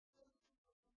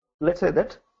let's say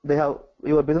that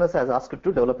your business has asked to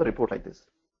develop a report like this,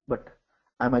 but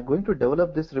am I going to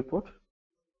develop this report?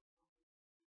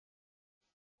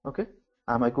 Okay,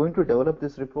 am I going to develop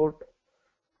this report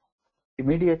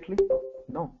immediately?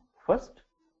 No. First,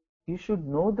 you should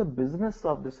know the business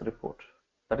of this report.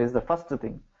 That is the first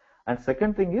thing. And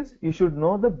second thing is, you should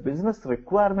know the business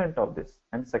requirement of this.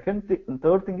 And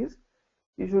third thing is,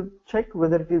 you should check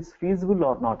whether it is feasible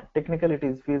or not. Technically, it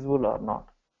is feasible or not.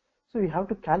 So you have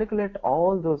to calculate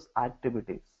all those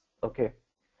activities. Okay.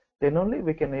 Then only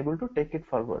we can able to take it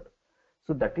forward.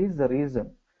 So that is the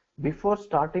reason. Before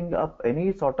starting up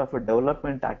any sort of a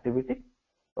development activity,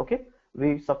 okay,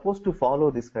 we supposed to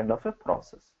follow this kind of a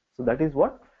process. So that is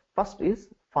what first is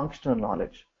functional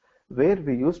knowledge, where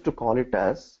we used to call it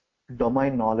as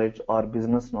domain knowledge or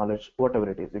business knowledge, whatever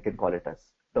it is, you can call it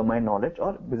as domain knowledge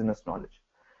or business knowledge.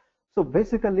 So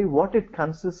basically what it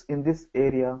consists in this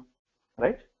area,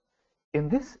 right? In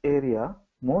this area,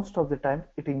 most of the time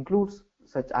it includes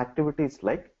such activities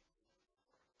like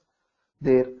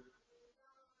their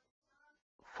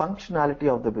functionality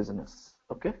of the business.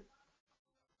 Okay,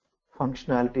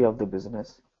 functionality of the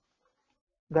business.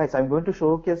 Guys, I'm going to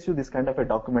showcase you this kind of a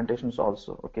documentations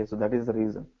also. Okay, so that is the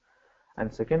reason.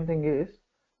 And second thing is,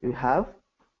 you have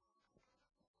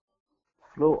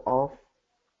flow of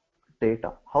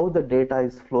data, how the data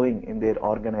is flowing in their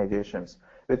organizations,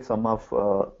 with some of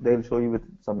they'll show you with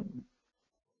some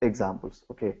examples.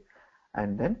 Okay,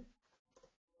 and then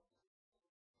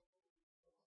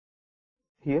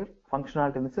here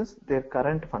functionality in the sense their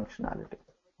current functionality.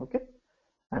 Okay,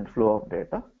 and flow of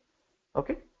data.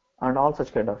 Okay, and all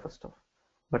such kind of stuff.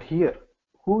 But here,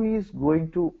 who is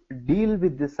going to deal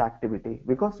with this activity?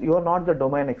 Because you are not the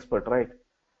domain expert, right?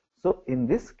 So in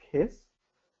this case,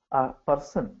 a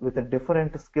person with a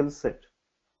different skill set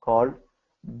called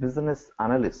business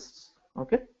analysts.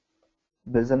 Okay,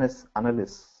 business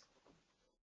analysts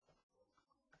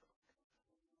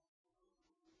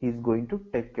is going to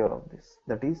take care of this.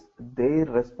 That is their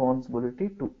responsibility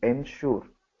to ensure,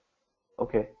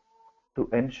 okay, to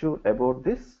ensure about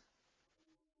this,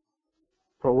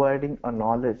 providing a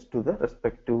knowledge to the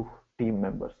respective team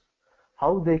members.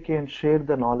 How they can share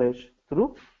the knowledge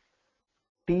through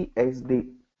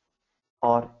TSD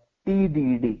or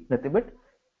TDD, nothing but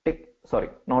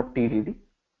not TDD,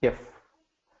 F,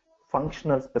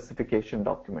 functional specification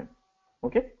document.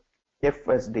 Okay,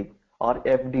 FSD or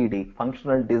FDD,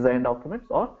 functional design documents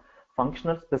or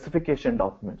functional specification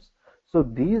documents. So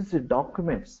these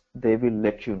documents, they will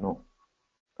let you know.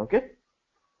 Okay,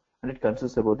 and it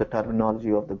consists about the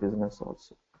terminology of the business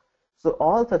also. So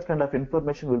all such kind of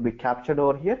information will be captured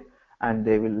over here and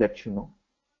they will let you know.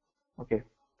 Okay,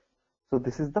 so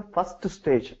this is the first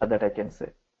stage that I can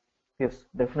say. Yes,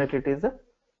 definitely it is the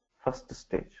first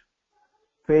stage.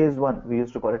 Phase 1, we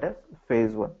used to call it as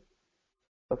phase 1.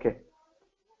 Okay,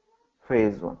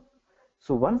 phase 1.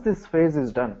 So once this phase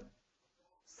is done,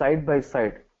 side by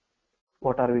side,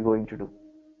 what are we going to do?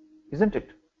 Isn't it?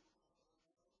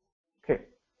 Okay,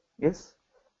 yes,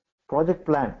 project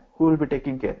plan, who will be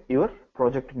taking care? Your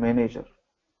project manager.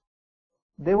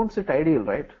 They won't sit idle,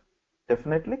 right?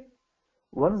 Definitely.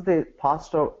 Once they pass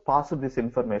this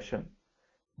information,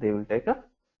 they will take a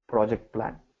project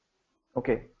plan.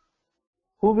 Okay,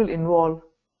 who will involve?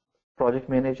 Project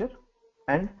manager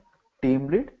and team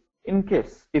lead. In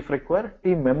case, if required,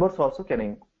 team members also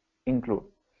can include.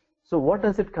 So what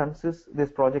does it consist,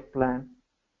 this project plan?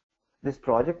 This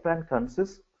project plan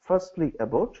consists firstly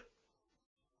about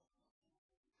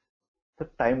the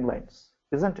timelines,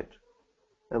 isn't it?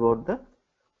 About the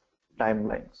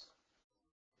timelines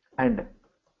and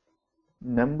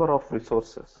number of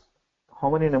resources. How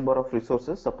many number of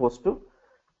resources supposed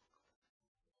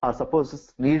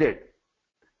is needed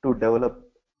to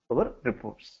develop our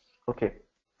reports. Okay,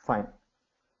 fine.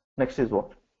 Next is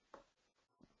what?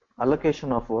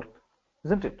 Allocation of work,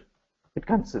 isn't it? It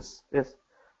consists, yes,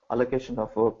 allocation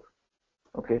of work.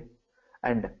 Okay,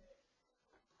 and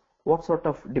what sort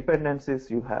of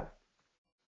dependencies you have?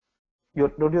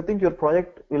 Don't you think your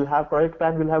project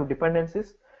plan will have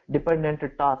dependencies, dependent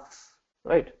tasks,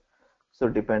 right? So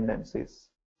dependencies.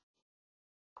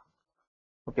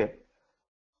 Okay,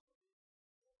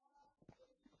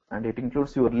 and it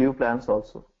includes your leave plans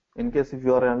also. In case if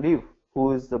you are on leave,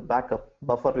 who is the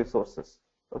buffer resources?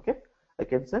 Okay, I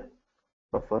can say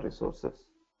buffer resources,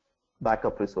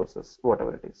 backup resources,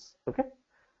 whatever it is. Okay,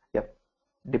 yep,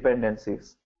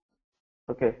 dependencies.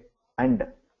 Okay, and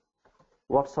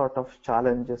what sort of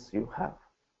challenges you have?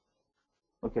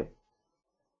 Okay,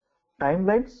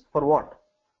 timelines for what?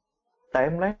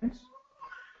 Timelines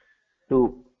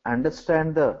to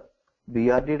understand the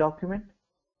BRD document.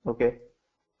 Okay,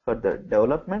 for the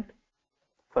development,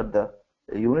 for the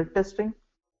unit testing,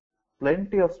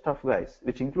 plenty of stuff, guys,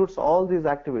 which includes all these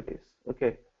activities.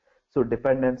 Okay, so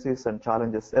dependencies and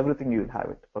challenges, everything you will have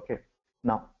it. Okay,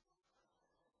 now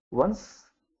once,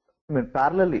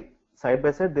 parallelly, side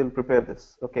by side, they will prepare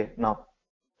this. Okay, now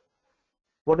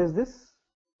what is this?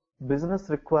 Business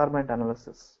requirement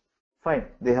analysis. Fine,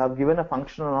 they have given a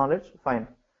functional knowledge. Fine,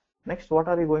 next what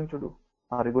are you going to do?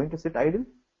 Are you going to sit idle?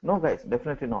 No, guys,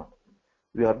 definitely not.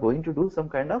 We are going to do some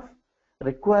kind of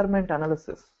requirement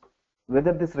analysis,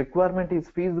 whether this requirement is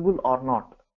feasible or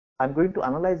not. I'm going to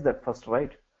analyze that first,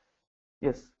 right?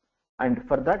 Yes, and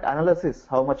for that analysis,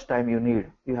 how much time you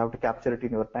need, you have to capture it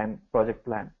in your time project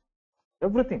plan.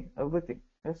 Everything.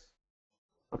 Yes.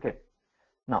 Okay,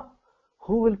 now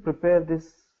who will prepare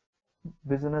this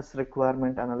business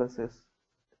requirement analysis?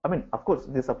 I mean, of course,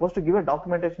 they're supposed to give a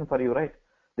documentation for you, right?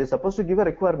 They're supposed to give a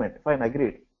requirement. Fine,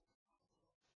 agreed.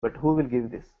 But who will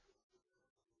give this?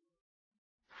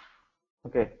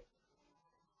 Okay,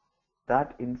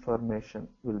 that information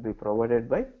will be provided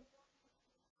by,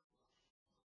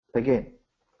 again,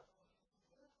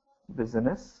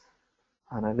 business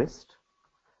analyst,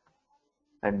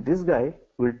 and this guy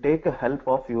will take a help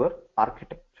of your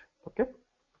architect. Okay,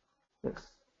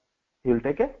 yes, he will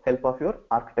take a help of your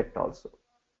architect also,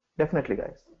 definitely,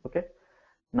 guys. Okay,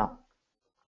 now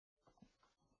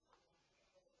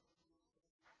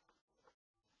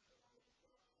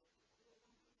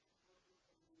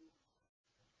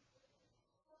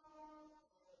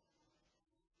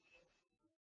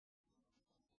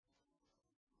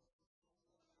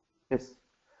yes,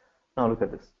 now look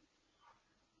at this.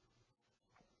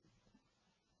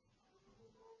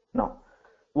 Now,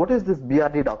 what is this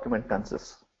BRD document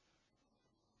consists?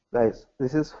 Guys,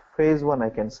 this is phase 1, I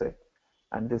can say,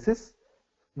 and this is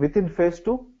within phase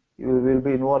 2, you will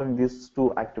be involved in these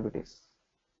two activities.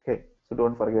 Okay, so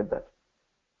don't forget that.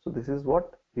 So this is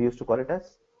what we used to call it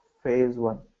as phase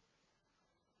 1.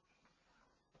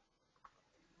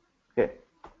 Okay,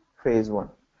 phase 1.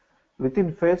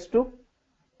 Within phase 2,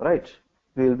 right,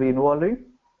 we will be involving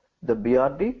the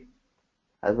BRD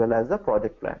as well as the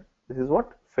project plan. This is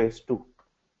what phase 2.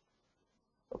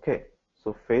 Okay,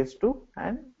 so phase 2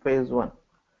 and phase 1.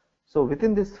 So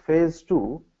within this phase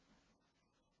 2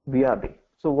 BRD,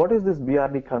 so what is this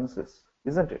BRD consists,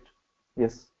 isn't it?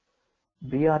 Yes,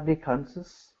 BRD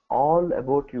consists all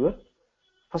about your,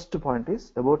 first point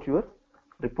is about your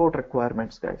report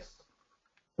requirements, guys,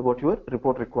 about your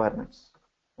report requirements.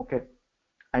 Okay,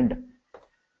 and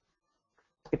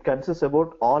it consists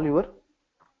about all your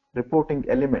reporting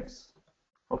elements.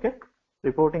 Okay,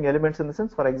 reporting elements in the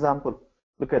sense, for example,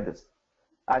 look at this,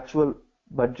 actual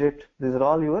budget, these are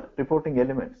all your reporting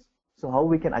elements. So how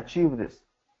we can achieve this?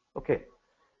 Okay,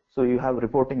 so you have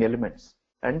reporting elements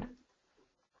and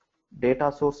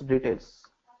data source details.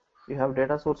 You have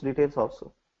data source details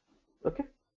also. Okay,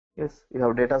 yes, you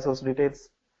have data source details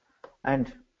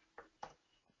and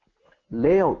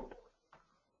layout,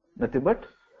 nothing but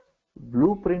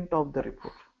blueprint of the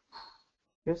report.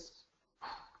 Yes,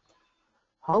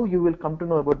 how you will come to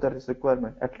know about this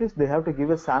requirement? At least they have to give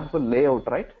a sample layout,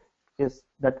 right? Yes,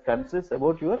 that consists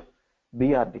about your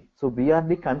BRD. So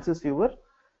BRD consists your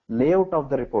layout of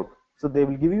the report. So they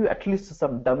will give you at least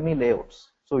some dummy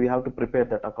layouts. So you have to prepare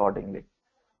that accordingly.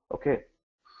 Okay,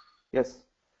 yes,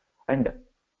 and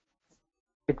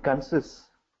it consists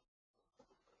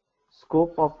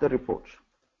scope of the report.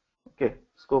 Okay,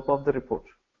 scope of the report.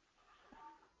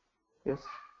 Yes,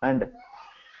 and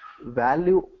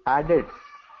value added.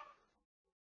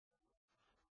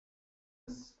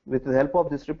 With the help of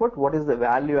this report, what is the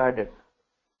value added?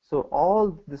 So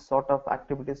all this sort of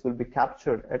activities will be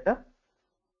captured at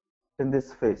in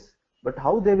this phase. But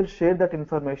how they will share that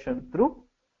information? Through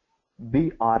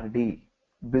BRD,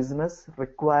 business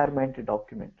requirement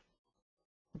document.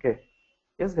 Okay,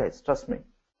 yes, guys, trust me,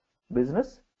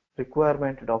 business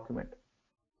requirement document.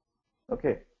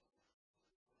 Okay,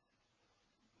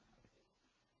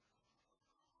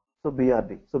 so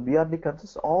BRD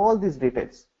consists all these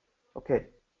details. Okay,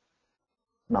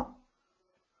 now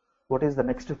what is the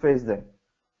next phase then,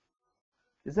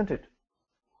 isn't it?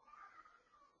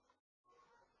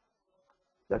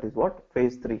 That is what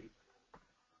phase 3,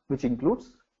 which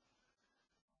includes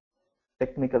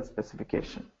technical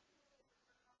specification.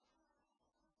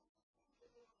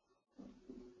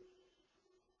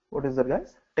 What is that,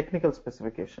 guys? Technical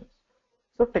specifications.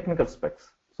 So technical specs.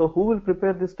 So who will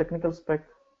prepare this technical spec?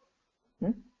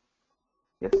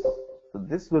 Yes, so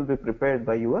this will be prepared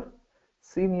by your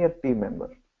senior team member.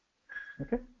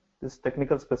 Okay, this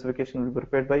technical specification will be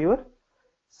prepared by your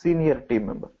senior team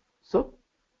member. So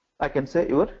I can say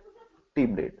your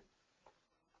team lead.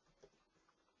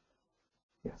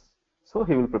 So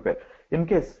he will prepare. In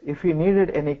case if he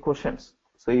needed any questions,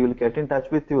 so you will get in touch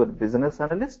with your business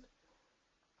analyst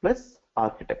plus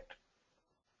architect.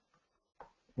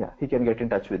 Yeah, he can get in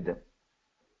touch with them.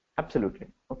 Absolutely.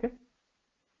 Okay.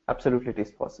 Absolutely, it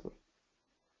is possible.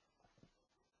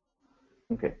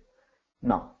 Okay.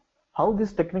 Now, how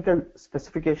this technical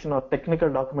specification or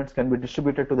technical documents can be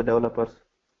distributed to the developers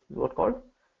is what called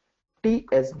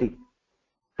TSD,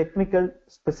 technical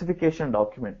specification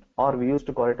document, or we used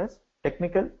to call it as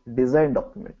technical design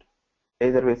document.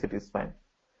 Either ways it is fine.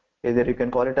 Either you can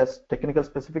call it as technical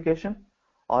specification,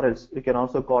 or else you can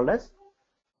also call it as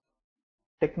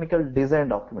technical design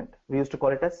document. We used to call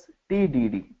it as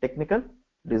TDD, technical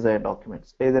design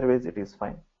documents. Either ways it is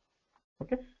fine.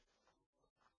 Okay.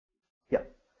 Yeah.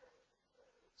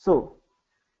 So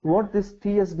what this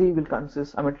TSD will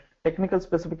consist, I mean, technical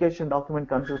specification document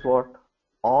consists what?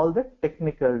 All the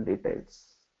technical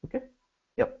details. Okay.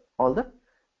 Yep. All the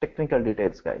technical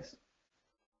details, guys.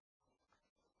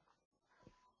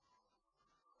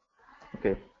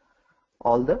 Okay.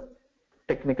 All the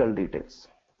technical details,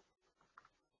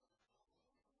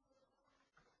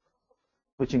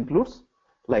 which includes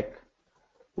like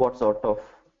what sort of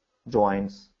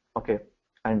joins, okay,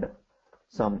 and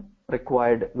some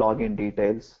required login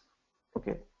details,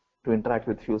 okay, to interact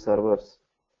with few servers,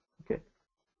 okay,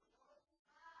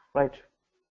 right.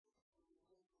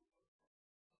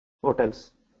 What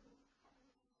else?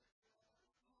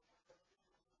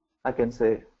 I can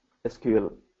say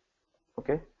SQL,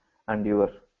 okay, and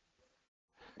your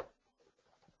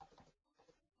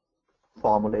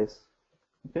formulas,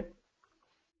 okay,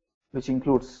 which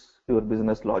includes your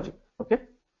business logic, okay,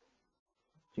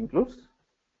 which includes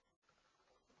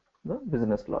the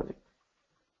business logic,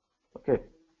 okay.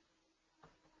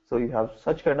 So you have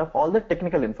such kind of all the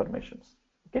technical informations,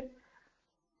 okay.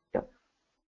 Yeah.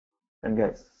 And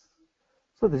guys,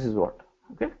 so this is what,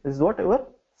 okay, this is what our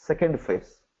second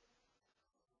phase,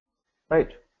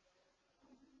 right,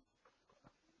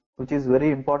 which is very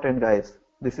important, guys.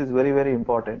 This is very, very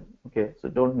important, okay. So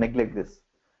don't neglect this.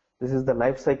 This is the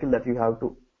life cycle that you have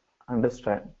to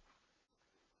understand,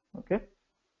 okay.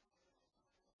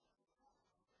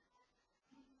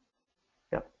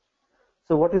 Yeah.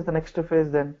 So what is the next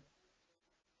phase then?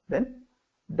 Then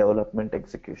development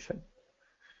execution,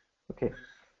 okay.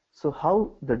 So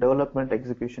how the development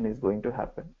execution is going to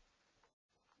happen?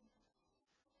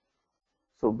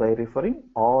 So by referring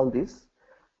all these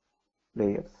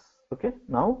layers, okay.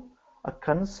 Now a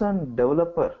concerned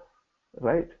developer,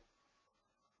 right,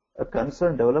 a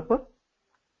concerned developer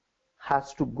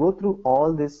has to go through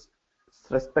all this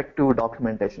respective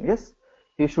documentation. Yes,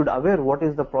 he should aware what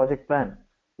is the project plan,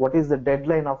 what is the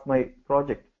deadline of my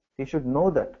project. He should know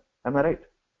that. Am I right?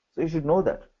 So he should know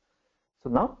that. So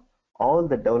now all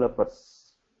the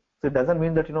developers. So it doesn't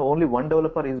mean that only one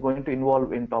developer is going to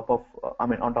involve in top of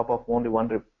on top of only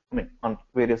one on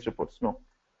various reports. No.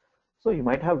 So you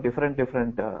might have different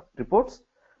reports,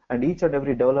 and each and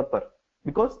every developer,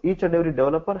 because each and every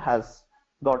developer has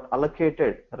got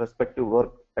allocated respective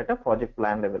work at a project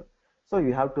plan level. So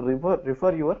you have to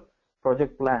refer your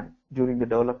project plan during the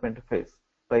development phase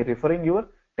by referring your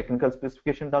technical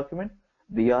specification document,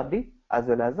 BRD, as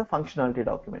well as the functionality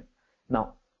document.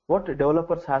 Now, what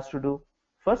developers has to do?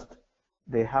 First,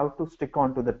 they have to stick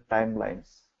on to the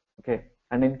timelines, okay.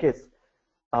 And in case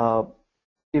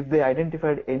if they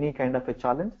identified any kind of a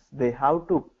challenge, they have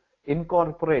to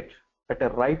incorporate at a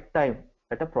right time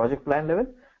at a project plan level,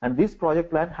 and this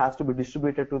project plan has to be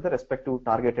distributed to the respective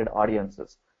targeted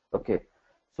audiences, okay.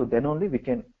 So then only we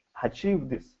can achieve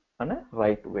this in a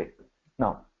right way.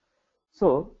 Now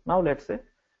let's say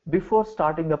before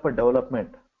starting up a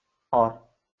development or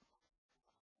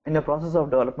in a process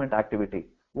of development activity,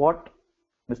 what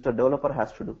Mr. Developer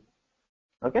has to do,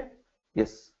 okay.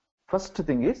 Yes, first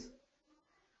thing is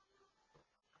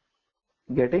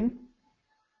getting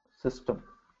system.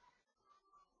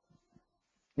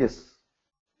 Yes,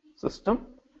 system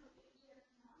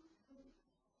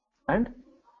and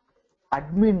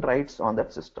admin rights on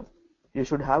that system. You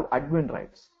should have admin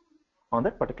rights on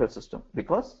that particular system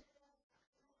because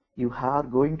you are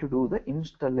going to do the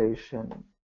installation.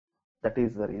 That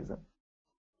is the reason.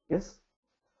 Yes,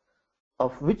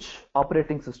 of which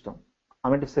operating system? I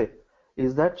mean to say,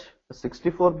 is that a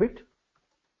 64-bit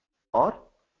or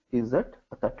is that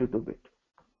a 32-bit?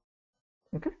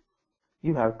 Okay,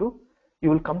 you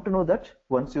will come to know that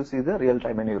once you see the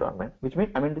real-time environment, which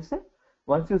means, I mean to say,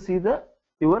 once you see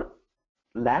your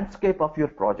landscape of your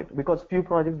project, because few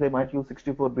projects they might use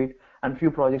 64-bit and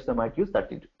few projects they might use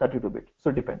 32-bit.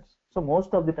 So it depends. So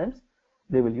most of the times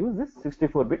they will use this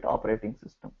 64-bit operating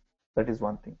system. That is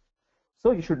one thing.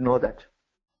 So you should know that.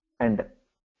 and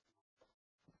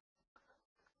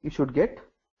you should get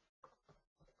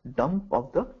dump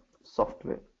of the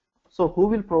software. So who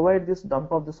will provide this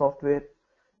dump of the software?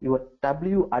 Your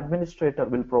Tableau administrator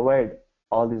will provide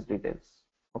all these details,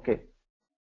 okay,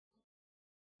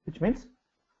 which means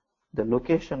the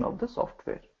location of the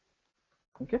software,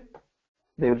 okay,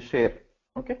 they will share,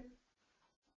 okay,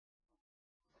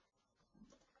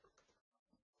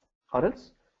 or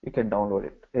else you can download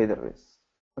it either ways,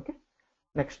 okay.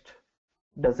 Next,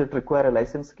 does it require a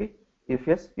license key? If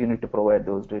yes, you need to provide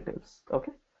those details,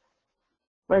 okay,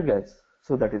 right guys.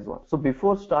 So that is one. So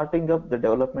before starting up the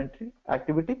development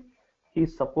activity, he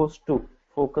is supposed to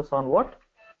focus on what?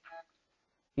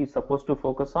 He is supposed to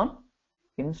focus on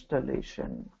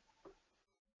installation.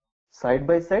 Side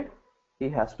by side, he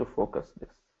has to focus this,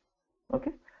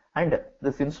 okay. And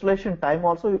this installation time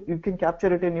also, you can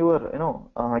capture it in your,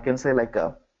 I can say like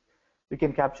you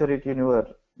can capture it in your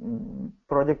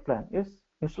project plan. Yes,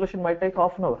 installation might take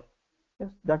half an hour. Yes,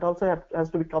 that also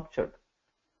has to be captured.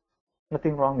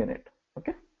 Nothing wrong in it.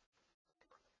 Okay,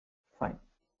 fine.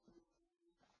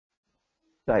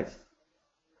 Guys,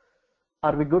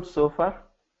 are we good so far?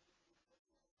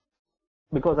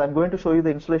 Because I'm going to show you the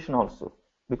installation also.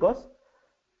 Because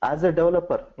as a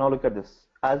developer, now look at this.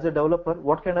 As a developer,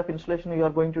 what kind of installation you are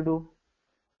going to do?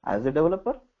 As a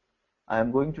developer, I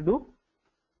am going to do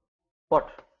what?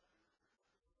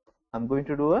 I'm going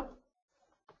to do a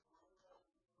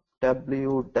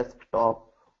Tableau desktop.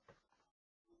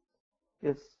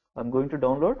 Yes, I'm going to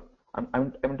download.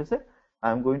 I'm going to say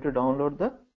I'm going to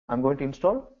download I'm going to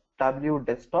install Tableau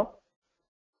desktop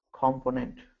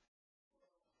component.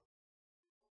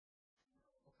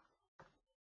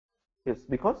 Yes,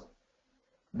 because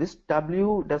this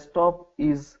Tableau desktop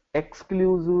is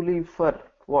exclusively for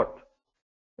what?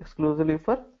 Exclusively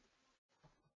for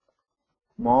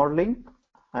modeling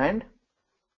and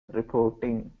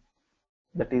reporting.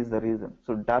 That is the reason.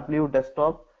 So Tableau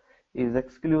desktop is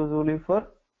exclusively for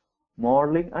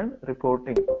modeling and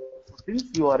reporting.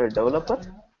 Since you are a developer,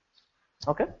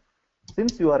 okay,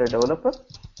 since you are a developer,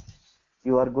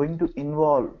 you are going to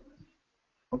involve,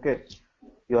 okay,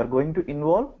 you are going to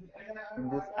involve in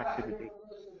this activity.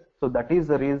 So that is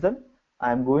the reason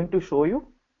I am going to show you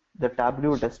the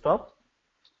Tableau desktop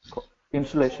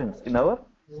installations in our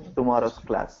tomorrow's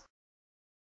class.